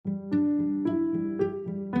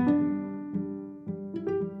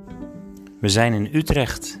We zijn in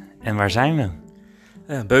Utrecht. En waar zijn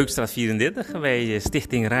we? Beukstraat 34 bij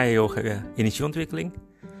Stichting Raya Yoga Energieontwikkeling.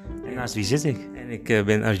 En naast wie zit ik? En ik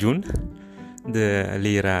ben Arjun, de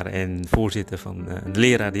leraar en voorzitter van de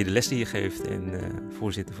leraar die de lessen hier geeft en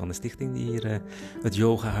voorzitter van de stichting die hier het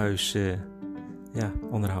yogahuis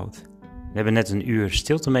onderhoudt. We hebben net een uur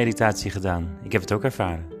stilte-meditatie gedaan. Ik heb het ook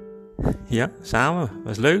ervaren. Ja, samen.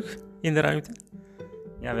 Was leuk in de ruimte.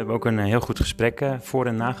 Ja, we hebben ook een heel goed gesprek voor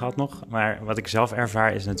en na gehad nog. Maar wat ik zelf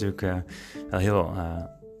ervaar is natuurlijk wel heel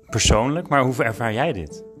persoonlijk. Maar hoe ervaar jij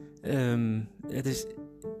dit? Het is,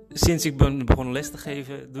 sinds ik ben begonnen les te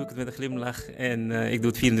geven, doe ik het met een glimlach. En ik doe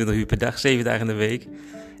het 24 uur per dag, 7 dagen in de week.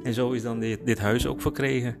 En zo is dan dit huis ook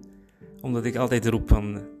verkregen. Omdat ik altijd roep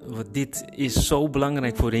van, dit is zo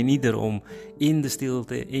belangrijk voor een ieder om in de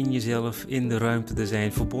stilte, in jezelf, in de ruimte te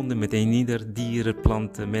zijn. Verbonden met een ieder, dieren,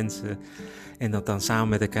 planten, mensen. En dat dan samen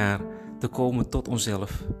met elkaar te komen tot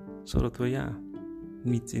onszelf. Zodat we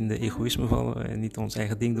niet in de egoïsme vallen en niet ons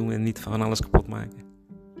eigen ding doen en niet van alles kapot maken.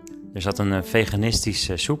 Er zat een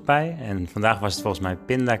veganistische soep bij en vandaag was het volgens mij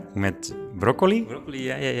pinda met broccoli. Broccoli,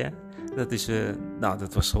 ja.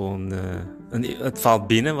 Dat was gewoon... het valt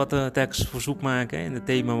binnen wat we telkens voor soep maken. En het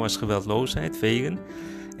thema was geweldloosheid, vegan.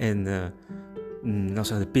 En dan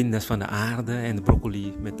zijn de pinda's van de aarde en de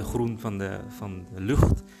broccoli met de groen van de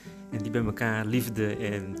lucht. En die bij elkaar liefde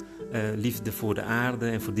en liefde voor de aarde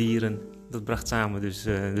en voor dieren. Dat bracht samen dus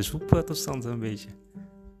de soep tot stand een beetje.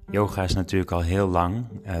 Yoga is natuurlijk al heel lang.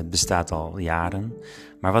 Het bestaat al jaren.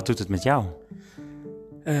 Maar wat doet het met jou?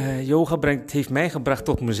 Yoga heeft mij gebracht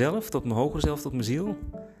tot mezelf, tot mijn hogere zelf, tot mijn ziel.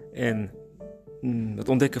 En het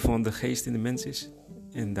ontdekken van de geest in de mens is.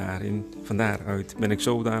 En van daaruit ben ik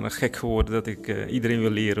zodanig gek geworden dat ik iedereen wil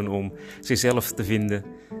leren om zichzelf te vinden.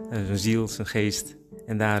 Zijn ziel, zijn geest.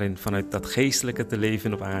 En daarin vanuit dat geestelijke te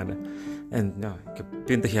leven op aarde. En ik heb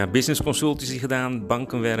 20 jaar business consultancy gedaan,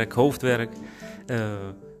 bankenwerk, hoofdwerk.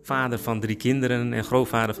 Vader van 3 kinderen en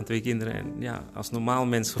grootvader van 2 kinderen. En als normaal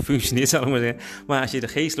mens gefunctioneerd, zal ik maar zeggen. Maar als je er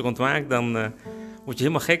geestelijk ontwaakt, dan word je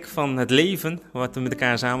helemaal gek van het leven. Wat we met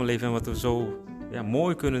elkaar samenleven en wat we zo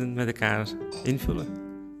mooi kunnen met elkaar invullen.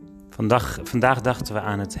 Vandaag dachten we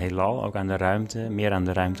aan het heelal, ook aan de ruimte. Meer aan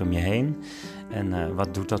de ruimte om je heen. En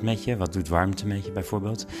wat doet dat met je? Wat doet warmte met je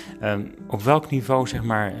bijvoorbeeld? Op welk niveau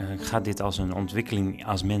gaat dit als een ontwikkeling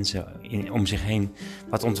als mensen om zich heen?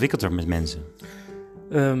 Wat ontwikkelt er met mensen?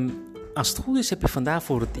 Als het goed is heb je vandaag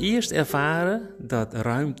voor het eerst ervaren dat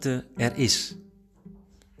ruimte er is.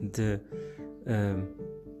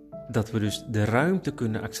 Dat we dus de ruimte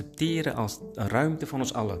kunnen accepteren als een ruimte van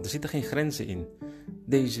ons allen. Er zitten geen grenzen in.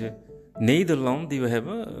 Deze Nederland die we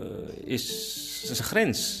hebben is een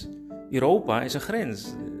grens. Europa is een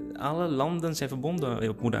grens. Alle landen zijn verbonden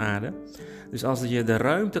op moeder aarde. Dus als je de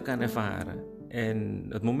ruimte kan ervaren en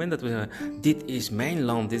het moment dat we zeggen, dit is mijn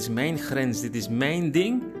land, dit is mijn grens, dit is mijn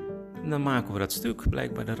ding, dan maken we dat stuk,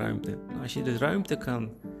 blijkbaar de ruimte. Als je de ruimte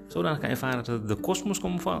zodanig kan ervaren dat het de kosmos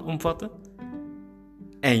kan omvatten,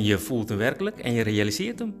 en je voelt hem werkelijk en je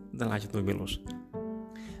realiseert hem, dan laat je het nooit meer los.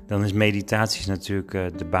 Dan is meditatie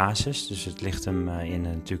natuurlijk de basis, dus het ligt hem in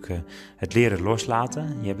het leren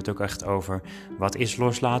loslaten. Je hebt het ook echt over wat is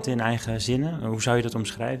loslaten in eigen zinnen. Hoe zou je dat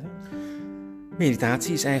omschrijven?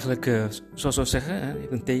 Meditatie is eigenlijk, zoals we zeggen, je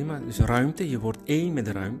hebt een thema, dus ruimte. Je wordt één met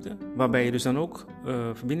de ruimte, waarbij je dus dan ook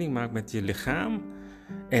verbinding maakt met je lichaam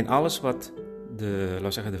en alles wat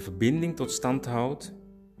de verbinding tot stand houdt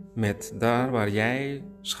met daar waar jij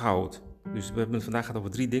schouwt. Dus we hebben het vandaag gehad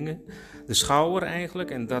over 3 dingen. De schouwer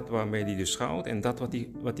eigenlijk en dat waarmee die dus schouwt en dat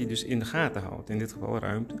wat die dus in de gaten houdt. In dit geval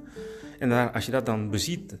ruimte. En als je dat dan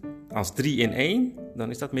beziet als 3 in 1, dan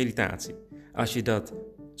is dat meditatie. Als je dat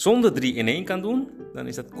zonder 3 in 1 kan doen, dan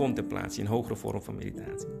is dat contemplatie, een hogere vorm van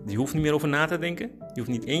meditatie. Je hoeft niet meer over na te denken, je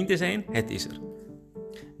hoeft niet 1 te zijn, het is er.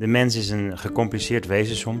 De mens is een gecompliceerd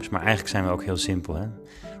wezen soms, maar eigenlijk zijn we ook heel simpel. Hè?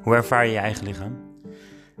 Hoe ervaar je je eigen lichaam?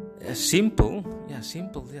 Simpel. Ja,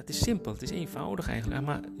 het is simpel. Het is eenvoudig eigenlijk.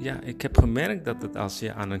 Maar ik heb gemerkt dat als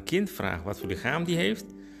je aan een kind vraagt wat voor lichaam die heeft,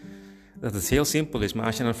 dat het heel simpel is. Maar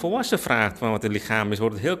als je aan een volwassen vraagt van wat het lichaam is,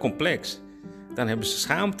 wordt het heel complex. Dan hebben ze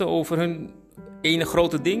schaamte over hun ene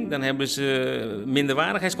grote ding. Dan hebben ze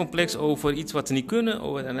minderwaardigheidscomplex over iets wat ze niet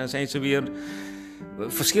kunnen. En dan zijn ze weer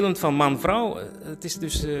verschillend van man-vrouw. Het is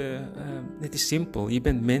dus het is simpel. Je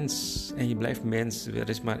bent mens en je blijft mens. Er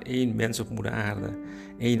is maar 1 mens op moeder aarde.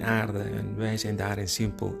 1 aarde. En wij zijn daarin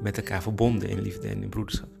simpel met elkaar verbonden in liefde en in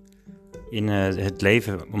broederschap. In het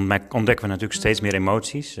leven ontdekken we natuurlijk steeds meer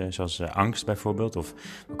emoties, zoals angst bijvoorbeeld. Of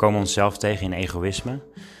we komen onszelf tegen in egoïsme.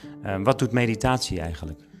 Wat doet meditatie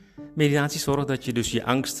eigenlijk? Meditatie zorgt dat je dus je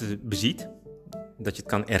angsten beziet. dat je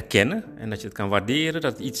het kan erkennen en dat je het kan waarderen,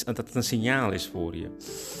 dat het een signaal is voor je.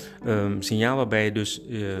 Een signaal waarbij je dus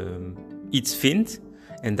iets vindt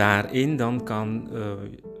en daarin dan kan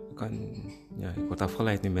ik word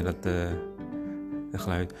afgeleid nu met dat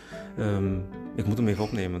geluid. Ik moet hem even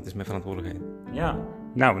opnemen, want het is mijn verantwoordelijkheid. Ja,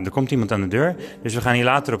 nou, er komt iemand aan de deur, dus we gaan hier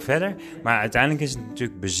later op verder. Maar uiteindelijk is het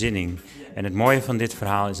natuurlijk bezinning. En het mooie van dit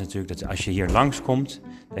verhaal is natuurlijk dat als je hier langskomt,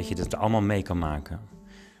 dat je dat allemaal mee kan maken.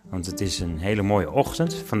 Want het is een hele mooie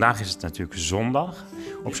ochtend. Vandaag is het natuurlijk zondag,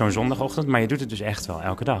 op zo'n zondagochtend, maar je doet het dus echt wel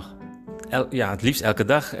elke dag. Het liefst elke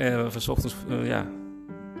dag, van 's ochtends,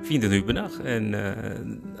 24 uur per dag. En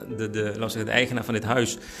de eigenaar van dit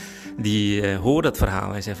huis, die hoorde dat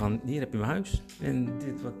verhaal. Hij zei van, hier heb je mijn huis. En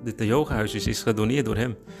dit yogahuis is gedoneerd door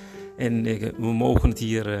hem. En we mogen het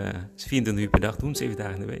hier 24 uur per dag doen, 7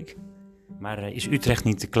 dagen in de week. Maar is Utrecht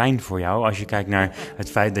niet te klein voor jou als je kijkt naar het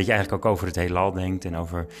feit dat je eigenlijk ook over het heelal denkt en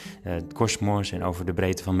over het kosmos en over de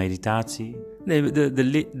breedte van meditatie? Nee,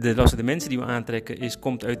 de mensen die we aantrekken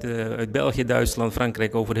komt uit België, Duitsland,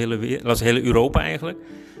 Frankrijk, over de hele Europa eigenlijk.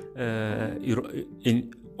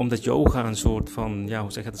 Omdat yoga een soort van,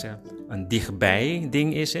 een dichtbij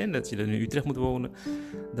ding is, hè, dat je er in Utrecht moet wonen,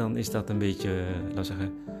 dan is dat een beetje,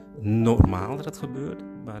 normaal dat het gebeurt.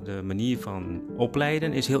 Maar de manier van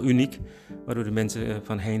opleiden is heel uniek, waardoor de mensen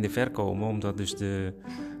van heinde ver komen, omdat dus de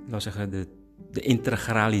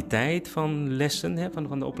integraliteit van lessen, hè,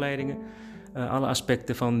 van de opleidingen, alle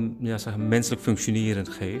aspecten van menselijk functioneren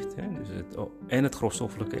geeft. Hè. Dus het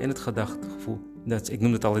grondstoffelijke en het gedachtegevoel. Ik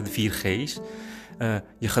noem het altijd de 4 G's.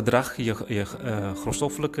 Je gedrag, je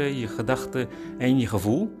grondstoffelijke, je gedachten en je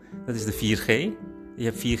gevoel. Dat is de 4G. Je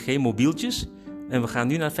hebt 4G-mobieltjes en we gaan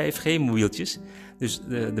nu naar 5G-mobieltjes. Dus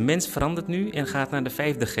de mens verandert nu en gaat naar de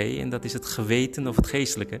 5e G en dat is het geweten of het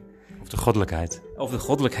geestelijke. Of de goddelijkheid. Of de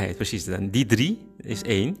goddelijkheid, precies. En die 3 is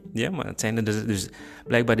 1. Ja, maar het zijn er dus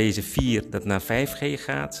blijkbaar deze 4 dat naar 5G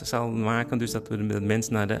gaat, zal maken dus dat de mens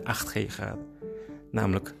naar de 8G gaat.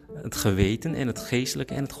 Namelijk het geweten en het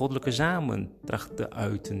geestelijke en het goddelijke samen trachten te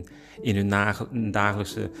uiten in hun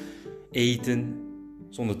dagelijkse eten,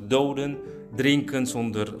 zonder te doden, drinken,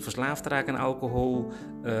 zonder verslaafd te raken aan alcohol,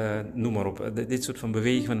 noem maar op. Dit soort van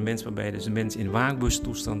beweging van de mens, waarbij dus de mens in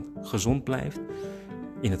waakbewusttoestand gezond blijft,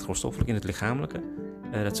 in het grondstoffelijke, in het lichamelijke.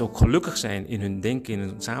 Dat ze ook gelukkig zijn in hun denken, in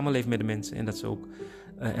hun samenleven met de mensen en dat ze ook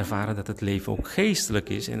ervaren dat het leven ook geestelijk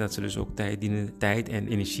is en dat ze dus ook tijd en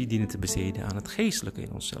energie dienen te besteden aan het geestelijke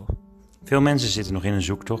in onszelf. Veel mensen zitten nog in een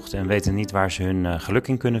zoektocht en weten niet waar ze hun geluk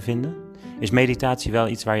in kunnen vinden. Is meditatie wel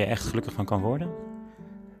iets waar je echt gelukkig van kan worden?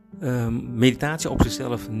 Meditatie op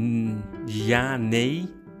zichzelf, ja, nee.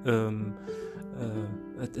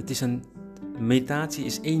 Meditatie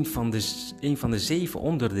is een van de 7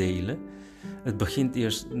 onderdelen. Het begint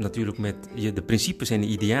eerst natuurlijk met de principes en de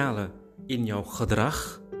idealen in jouw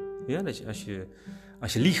gedrag. Ja, dat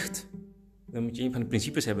als je liegt, dan moet je een van de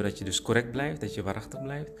principes hebben dat je dus correct blijft, dat je waarachtig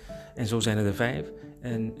blijft. En zo zijn er 5.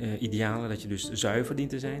 En idealen dat je dus zuiver dient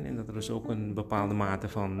te zijn en dat er dus ook een bepaalde mate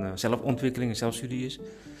van zelfontwikkeling en zelfstudie is.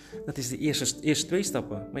 Dat is de eerste 2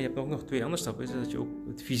 stappen. Maar je hebt ook nog 2 andere stappen. Is dat je ook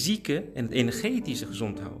het fysieke en het energetische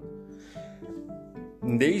gezond houdt.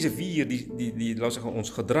 Deze 4, ons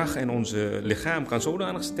gedrag en ons lichaam kan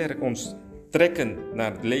zodanig sterk ons trekken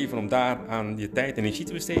naar het leven om daar aan je tijd en energie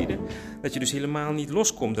te besteden, dat je dus helemaal niet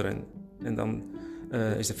loskomt erin. En dan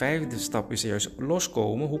is de 5e stap juist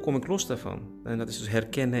loskomen. Hoe kom ik los daarvan? En dat is dus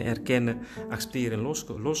herkennen, erkennen, accepteren en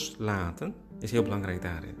loslaten. Is heel belangrijk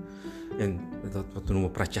daarin. En dat wat we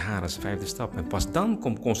noemen pratyahara is de 5e stap. En pas dan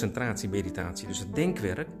komt concentratie, meditatie. Dus het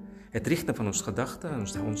denkwerk, het richten van ons gedachten,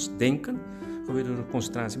 ons denken, gebeurt door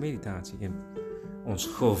concentratie, meditatie. En ons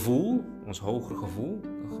gevoel, ons hogere gevoel,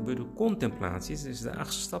 gebeurt door contemplatie. Dat is de 8e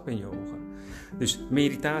stap in yoga. Dus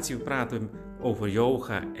meditatie, we praten over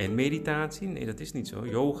yoga en meditatie. Nee, dat is niet zo.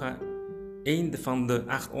 Yoga, 1 van de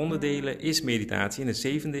 8 onderdelen is meditatie en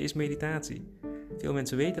de 7e is meditatie. Veel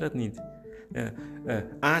mensen weten dat niet.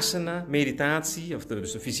 Asana, meditatie,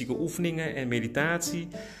 dus de fysieke oefeningen en meditatie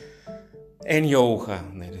en yoga.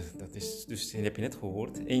 Nee, dat is, dat heb je net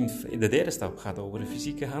gehoord. De 3e stap gaat over de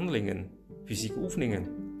fysieke handelingen, fysieke oefeningen.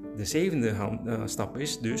 De 7e stap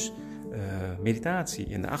is dus meditatie.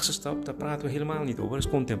 En de 8e stap, daar praten we helemaal niet over. Dat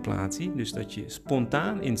is contemplatie. Dus dat je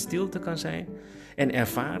spontaan in stilte kan zijn en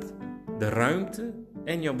ervaart de ruimte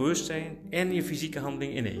en jouw bewustzijn en je fysieke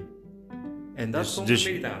handeling in één. En dat komt de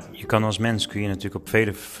meditatie. Je kan als mens kun je natuurlijk op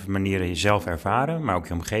vele manieren jezelf ervaren, maar ook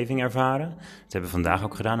je omgeving ervaren. Dat hebben we vandaag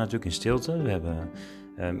ook gedaan natuurlijk in stilte. We hebben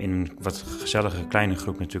in een wat gezellige kleine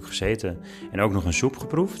groep natuurlijk gezeten en ook nog een soep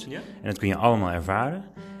geproefd. Ja? En dat kun je allemaal ervaren.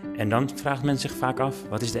 En dan vraagt men zich vaak af,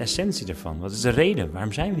 wat is de essentie ervan? Wat is de reden?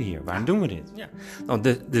 Waarom zijn we hier? Waarom doen we dit? Ja. Nou,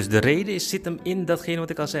 dus de reden zit hem in datgene wat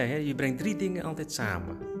ik al zei. Hè? Je brengt 3 dingen altijd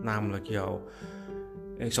samen. Namelijk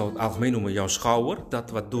ik zou het algemeen noemen, jouw schouwer.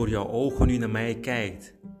 Dat wat door jouw ogen nu naar mij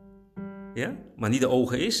kijkt. Ja? Maar niet de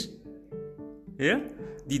ogen is. Ja?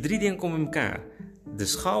 Die 3 dingen komen in elkaar. De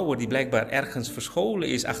schouwer die blijkbaar ergens verscholen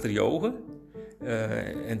is achter je ogen.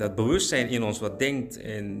 En dat bewustzijn in ons wat denkt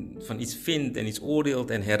en van iets vindt en iets oordeelt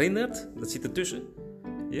en herinnert, dat zit ertussen.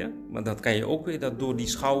 Ja? Maar dat kan je ook weer dat door die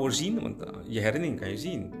schouwer zien, want je herinnering kan je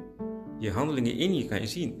zien. Je handelingen in je kan je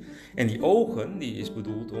zien. En die ogen, die is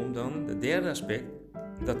bedoeld om dan, de derde aspect,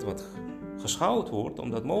 dat wat geschouwd wordt, om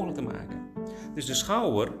dat mogelijk te maken. Dus de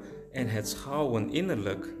schouwer en het schouwen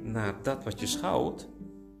innerlijk naar dat wat je schouwt,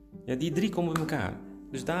 ja, die 3 komen bij elkaar.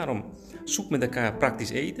 Dus daarom, zoek met elkaar praktisch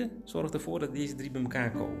eten, zorg ervoor dat deze 3 bij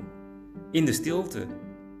elkaar komen. In de stilte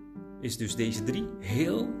is dus deze 3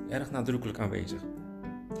 heel erg nadrukkelijk aanwezig.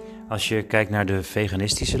 Als je kijkt naar de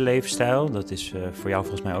veganistische levensstijl, dat is voor jou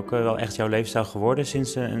volgens mij ook wel echt jouw levensstijl geworden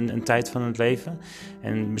sinds een tijd van het leven.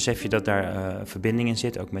 En besef je dat daar verbinding in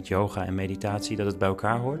zit, ook met yoga en meditatie, dat het bij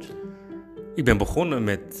elkaar hoort? Ik ben begonnen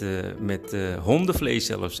met hondenvlees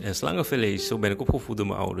zelfs en slangenvlees. Zo ben ik opgevoed door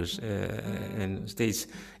mijn ouders. We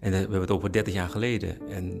hebben het over 30 jaar geleden.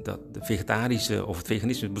 En dat de vegetarische of het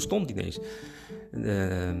veganisme bestond niet eens.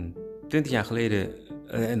 20 jaar geleden,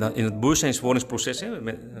 en dan in het bewustzijnswordingsproces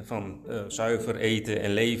van zuiver eten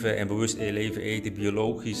en leven en bewust leven eten,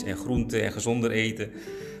 biologisch en groente en gezonder eten,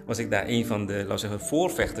 was ik daar een van de, laten we zeggen,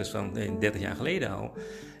 voorvechters van 30 jaar geleden al.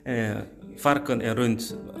 Varken en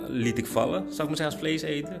rund liet ik vallen, zou ik maar zeggen, als vlees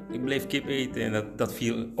eten. Ik bleef kip eten en dat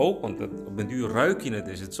viel ook, want op den duur ruik je het.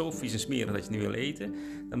 Is het zo vies en smerig dat je het niet wil eten.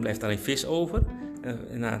 Dan blijft alleen vis over.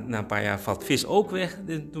 Na een paar jaar valt vis ook weg.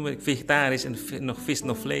 Toen werd ik vegetarisch en nog vis,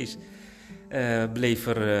 nog vlees. Bleef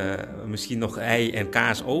er misschien nog ei en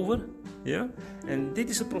kaas over. Ja? En dit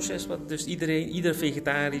is het proces wat dus ieder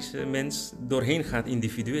vegetarische mens doorheen gaat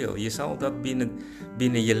individueel. Je zal dat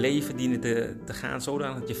binnen je leven dienen te gaan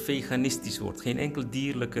zodanig dat je veganistisch wordt. Geen enkel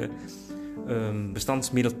dierlijke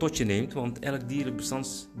bestandsmiddel tot je neemt, want elk dierlijk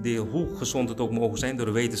bestandsdeel, hoe gezond het ook mogen zijn door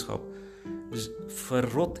de wetenschap, dus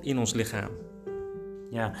verrot in ons lichaam.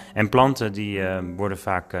 Ja, en planten die worden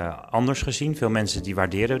vaak anders gezien. Veel mensen die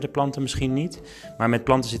waarderen de planten misschien niet. Maar met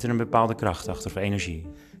planten zit er een bepaalde kracht achter, of energie.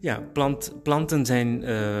 Ja, planten zijn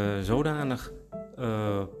zodanig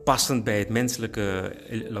passend bij het menselijke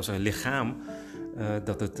lichaam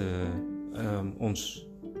dat het ons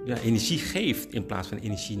energie geeft in plaats van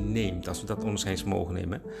energie neemt. Als we dat onderscheid mogen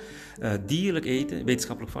nemen. Dierlijk eten,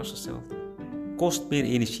 wetenschappelijk vastgesteld, kost meer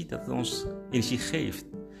energie dan het ons energie geeft.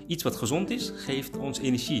 Iets wat gezond is, geeft ons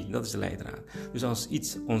energie. Dat is de leidraad. Dus als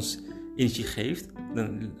iets ons energie geeft,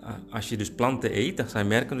 dan, als je dus planten eet, dan ga je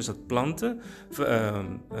merken dus dat planten,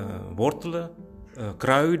 wortelen,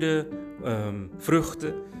 kruiden,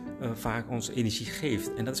 vruchten vaak ons energie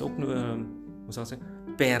geeft. En dat is ook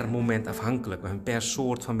per moment afhankelijk, per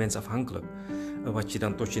soort van mens afhankelijk. Wat je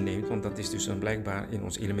dan tot je neemt, want dat is dus blijkbaar in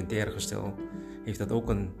ons elementaire gestel, heeft dat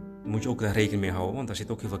ook moet je ook daar rekening mee houden, want daar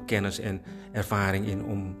zit ook heel veel kennis en ervaring in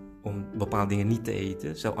om bepaalde dingen niet te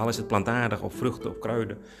eten. Zelfs al is het plantaardig of vruchten of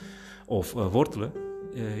kruiden of wortelen,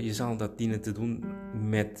 je zal dat dienen te doen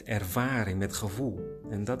met ervaring, met gevoel.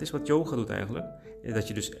 En dat is wat yoga doet eigenlijk. Dat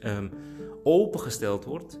je dus opengesteld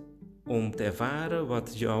wordt om te ervaren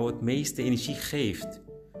wat jou het meeste energie geeft.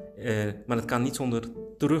 Maar dat kan niet zonder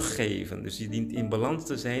teruggeven. Dus je dient in balans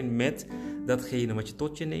te zijn met datgene wat je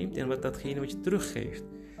tot je neemt en datgene wat je teruggeeft.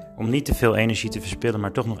 Om niet te veel energie te verspillen,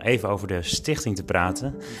 maar toch nog even over de stichting te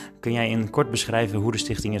praten. Kun jij in kort beschrijven hoe de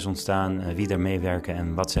stichting is ontstaan, wie daar meewerken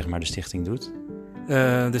en wat zeg maar de stichting doet?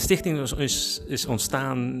 De stichting is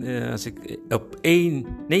ontstaan als ik op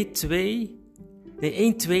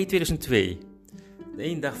 1/2/2002. De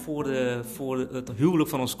 1 dag voor het huwelijk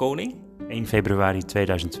van ons koning. 1 februari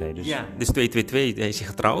 2002 dus. Ja, dus 222, hij is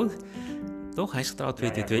getrouwd. Toch? Hij is getrouwd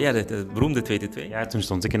 222. Ja, de beroemde 222. Ja, toen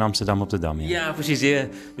stond ik in Amsterdam op de Dam. Ja, precies. Ja.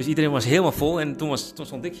 Dus iedereen was helemaal vol. En toen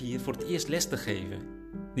stond ik hier voor het eerst les te geven.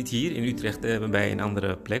 Niet hier in Utrecht, bij een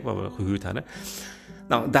andere plek waar we gehuurd hadden.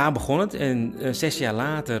 Nou, daar begon het. En 6 jaar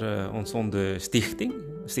later ontstond de stichting.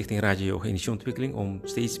 Stichting Raja Yoga Energieontwikkeling. Om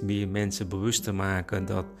steeds meer mensen bewust te maken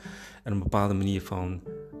dat er een bepaalde manier van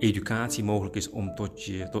educatie mogelijk is om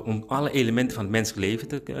alle elementen van het menselijk leven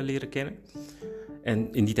te leren kennen. En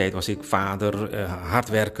in die tijd was ik vader,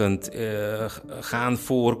 hardwerkend, gaan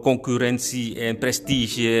voor concurrentie en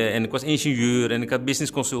prestige. En ik was ingenieur en ik had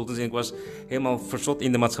business consultants en ik was helemaal verzot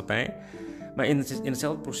in de maatschappij. Maar in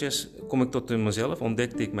hetzelfde proces kom ik tot mezelf,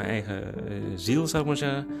 ontdekte ik mijn eigen ziel, zou ik maar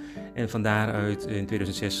zeggen. En van daaruit in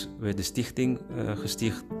 2006 werd de stichting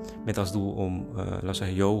gesticht met als doel om laten we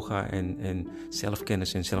zeggen, yoga en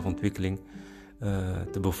zelfkennis en zelfontwikkeling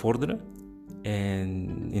te bevorderen. En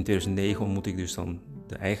in 2009 ontmoette ik dus dan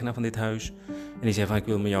de eigenaar van dit huis. En die zei van, ik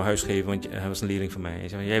wil me jouw huis geven, want hij was een leerling van mij. Hij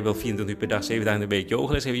zei, jij wil 24 uur per dag, 7 dagen in de week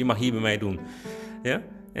yogales geven, je mag hier bij mij doen. Ja?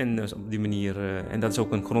 En dus op die manier, en dat is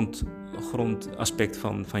ook een grondaspect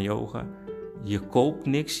van yoga. Je koopt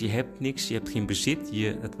niks, je hebt geen bezit,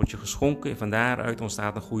 het wordt je geschonken en van daaruit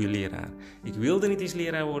ontstaat een goede leraar. Ik wilde niet eens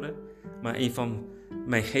leraar worden, maar een van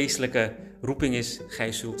mijn geestelijke roeping is,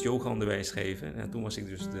 gij zult yoga-onderwijs geven. En toen was ik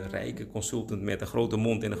dus de rijke consultant met een grote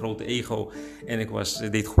mond en een grote ego. En ik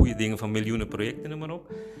deed goede dingen van miljoenen projecten, noem maar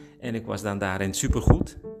op. En ik was dan daarin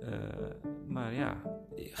supergoed. Maar ja,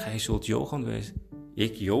 gij zult yoga-onderwijs.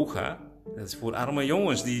 Ik yoga? Dat is voor arme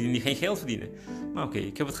jongens die geen geld verdienen. Maar oké,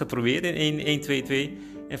 ik heb het geprobeerd in 1, 2, 2.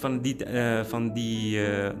 En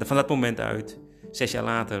van dat moment uit, 6 jaar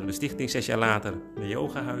later de stichting, 6 jaar later een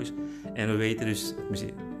yogahuis. En we weten dus,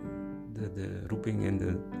 de roeping en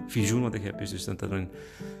de visioen wat ik heb, is dus dat er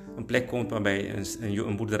een plek komt waarbij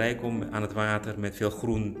een boerderij komt aan het water met veel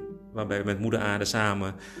groen. Waarbij we met moeder aarde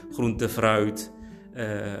samen groente, fruit,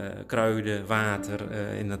 kruiden, water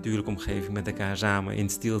in een natuurlijke omgeving met elkaar samen in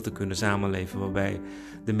stilte kunnen samenleven. Waarbij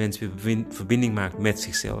de mens weer verbinding maakt met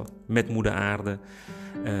zichzelf, met moeder aarde.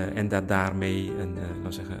 En dat daarmee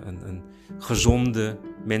een gezonde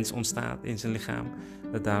mens ontstaat in zijn lichaam.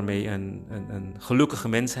 Dat daarmee een gelukkige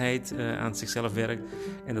mensheid aan zichzelf werkt.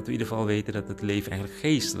 En dat we in ieder geval weten dat het leven eigenlijk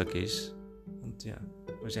geestelijk is. Want ja,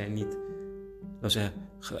 we zijn niet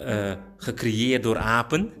gecreëerd door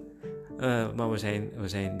apen. Maar we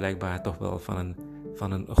zijn blijkbaar toch wel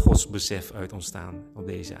van een godsbesef uit ontstaan op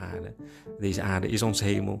deze aarde. Deze aarde is ons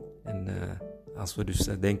hemel. En als we dus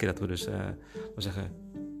denken dat we dus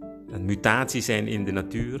een mutatie zijn in de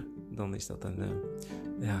natuur, dan is dat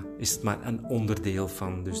is het maar een onderdeel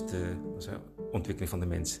van dus de ontwikkeling van de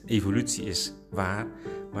mens. Evolutie is waar,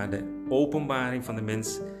 maar de openbaring van de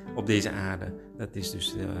mens op deze aarde, dat is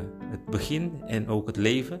dus het begin en ook het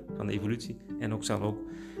leven van de evolutie. En ook zal ook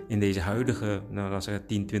in deze huidige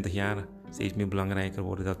 10, 20 jaar steeds meer belangrijker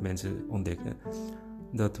worden dat mensen ontdekken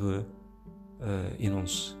dat we in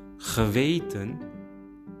ons geweten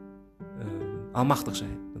almachtig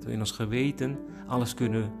zijn. Dat we in ons geweten alles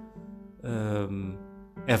kunnen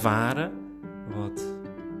ervaren wat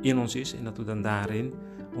in ons is. En dat we dan daarin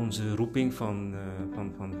onze roeping van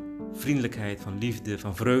vriendelijkheid, van liefde,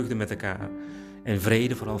 van vreugde met elkaar en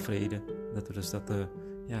vrede, vooral vrede. Dat we dus dat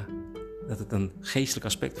het een geestelijk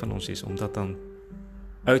aspect van ons is om dat dan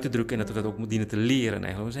uit te drukken en dat we dat ook moeten dienen te leren.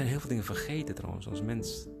 Eigenlijk. We zijn heel veel dingen vergeten trouwens als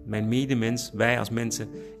mens. Mijn medemens, wij als mensen,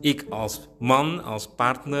 ik als man, als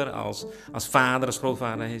partner, als vader, als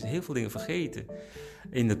grootvader, heeft heel veel dingen vergeten.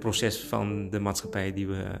 In het proces van de maatschappij die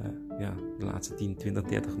we de laatste 10, 20,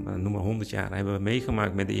 30, noem maar 100 jaar hebben we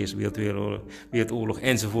meegemaakt met de Eerste Wereldoorlog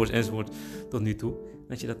enzovoort tot nu toe.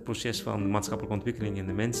 Dat je dat proces van de maatschappelijke ontwikkeling en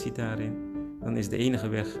de mens ziet daarin, dan is de enige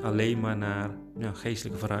weg alleen maar naar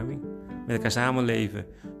geestelijke verruiming. Met elkaar samenleven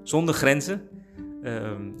zonder grenzen,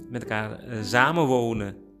 met elkaar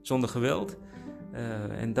samenwonen zonder geweld.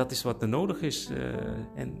 En dat is wat er nodig is.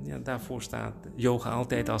 En daarvoor staat yoga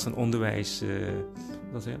altijd als een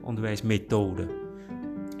onderwijsmethode.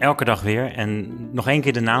 Elke dag weer. En nog 1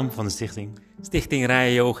 keer de naam van de stichting. Stichting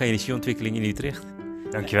Raya Yoga Energieontwikkeling in Utrecht.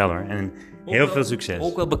 Dankjewel hoor. En heel veel succes.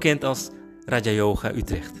 Ook wel bekend als Raja Yoga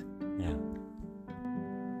Utrecht.